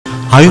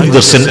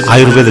ആയുർദർശൻ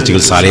ആയുർവേദ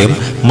ചികിത്സാലയം,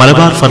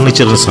 മലബാർ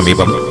ഫർണിച്ചറിന്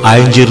സമീപം,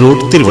 ആയഞ്ചി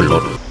റോഡ്,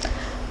 തിരുവള്ളൂർ.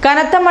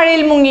 കനത്ത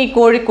മഴയിൽ മുങ്ങി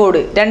കോഴിക്കോട്.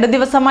 2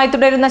 ദിവസമായി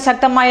തുടരുന്ന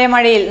ശക്തമായ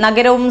മഴയിൽ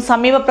നഗരവും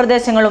സമീപ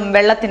പ്രദേശങ്ങളും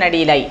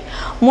വെള്ളത്തിനടിയിലായി.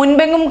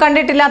 മുൻപെങ്ങും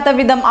കണ്ടിട്ടില്ലാത്ത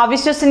വിധം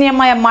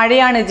അവിശ്വസനീയമായ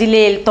മഴയാണ്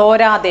ജില്ലയിൽ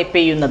തോരാതെ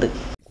പെയ്യുന്നത്.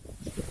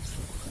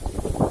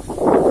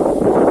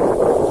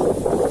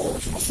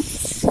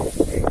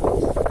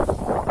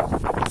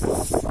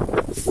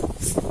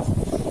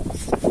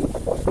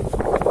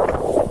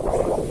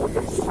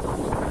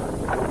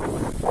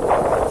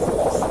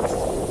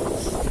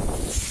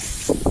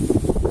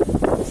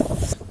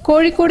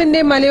 കോഴിക്കോടിന്റെ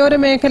മലയോര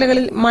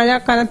മേഖലകളിൽ മഴ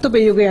കനത്തു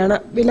പെയ്യുകയാണ്.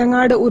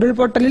 വിലങ്ങാട്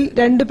ഉരുൾപൊട്ടലിൽ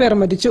 2 പേർ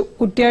മരിച്ചു.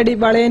 കുറ്റ്യാടി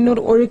വളയന്നൂർ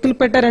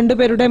ഒഴുക്കിൽപ്പെട്ട 2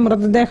 പേരുടെ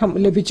മൃതദേഹം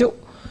ലഭിച്ചു.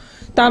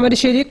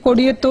 താമരശ്ശേരി,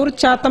 കൊടിയത്തൂർ,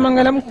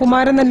 ചാത്തമംഗലം,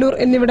 കുമാരനെല്ലൂർ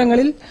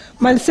എന്നിവിടങ്ങളിൽ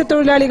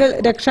മത്സ്യത്തൊഴിലാളികൾ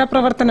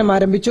രക്ഷാപ്രവർത്തനം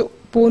ആരംഭിച്ചു.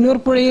 പൂനൂർ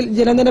പുഴയിൽ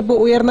ജലനിരപ്പ്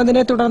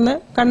ഉയർന്നതിനെ തുടർന്ന്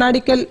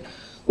കണ്ണാടിക്കൽ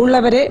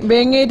ഉള്ളവരെ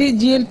വേങ്ങേരി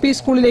GLP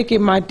സ്കൂളിലേക്ക്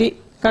മാറ്റി.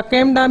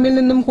 കക്കയം ഡാമിൽ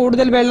നിന്നും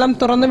കൂടുതൽ വെള്ളം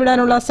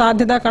തുറന്നുവിടാനുള്ള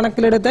സാധ്യത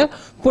കണക്കിലെടുത്ത്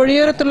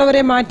പുഴയോരത്തുള്ളവരെ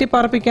മാറ്റി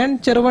പാർപ്പിക്കാൻ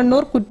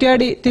ചെറുവണ്ണൂർ,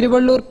 കുറ്റ്യാടി,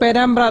 തിരുവള്ളൂർ,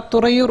 പേരാമ്പ്ര,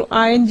 തുറയൂർ,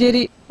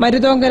 ആയഞ്ചേരി,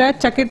 മരുതോങ്കര,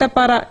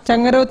 ചക്കിട്ടപ്പാറ,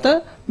 ചങ്ങരോത്ത്,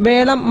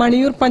 വേളം,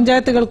 മണിയൂർ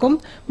പഞ്ചായത്തുകൾക്കും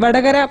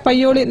വടകര,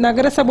 പയ്യോളി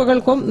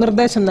നഗരസഭകൾക്കും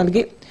നിർദ്ദേശം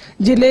നൽകി.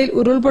 ജില്ലയിൽ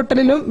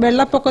ഉരുൾപൊട്ടലിലും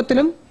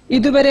വെള്ളപ്പൊക്കത്തിലും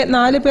ഇതുവരെ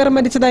 4 പേർ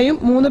മരിച്ചതായും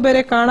 3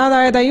 പേരെ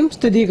കാണാതായതായും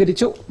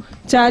സ്ഥിരീകരിച്ചു.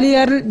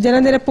 ചാലിയാറിൽ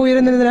ജലനിരപ്പ്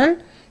ഉയരുന്നതിനാൽ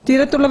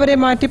തീരത്തുള്ളവരെ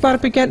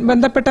മാറ്റിപ്പാർപ്പിക്കാൻ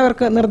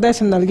ബന്ധപ്പെട്ടവർക്ക്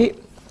നിർദ്ദേശം നൽകി.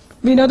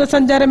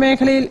 വിനോദസഞ്ചാര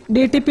മേഖലയിൽ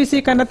DTPC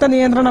കനത്ത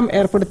നിയന്ത്രണം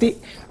ഏർപ്പെടുത്തി.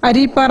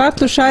 അരീപ്പാറ,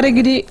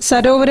 തുഷാരഗിരി,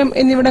 സരോവരം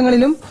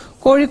എന്നിവിടങ്ങളിലും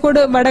കോഴിക്കോട്,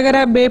 വടകര,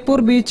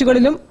 ബേപ്പൂർ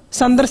ബീച്ചുകളിലും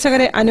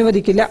സന്ദർശകരെ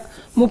അനുവദിക്കില്ല.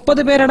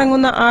 30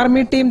 പേരടങ്ങുന്ന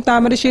ആർമി ടീം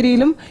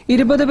താമരശ്ശേരിയിലും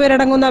 20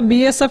 പേരടങ്ങുന്ന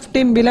BSF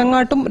team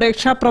വിലങ്ങാട്ടും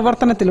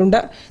രക്ഷാപ്രവർത്തനത്തിലുണ്ട്.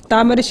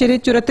 Thamarassery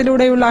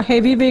ചുരത്തിലൂടെയുള്ള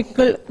heavy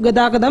vehicle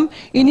ഗതാഗതം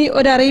ഇനി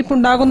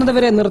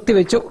ഒരറിയിപ്പുണ്ടാകുന്നതുവരെ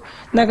നിർത്തിവെച്ചു.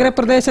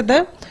 നഗരപ്രദേശത്ത്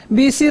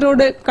BC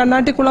റോഡ്,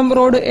 കണ്ണാട്ടിക്കുളം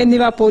റോഡ്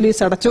എന്നിവ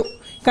പോലീസ് അടച്ചു.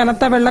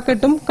 കനത്ത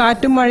വെള്ളക്കെട്ടും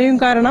കാറ്റും മഴയും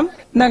കാരണം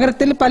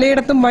നഗരത്തിൽ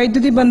പലയിടത്തും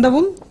വൈദ്യുതി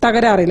ബന്ധവും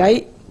തകരാറിലായി.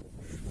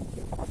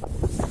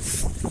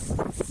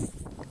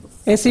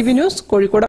 ACV news, Kozhikode.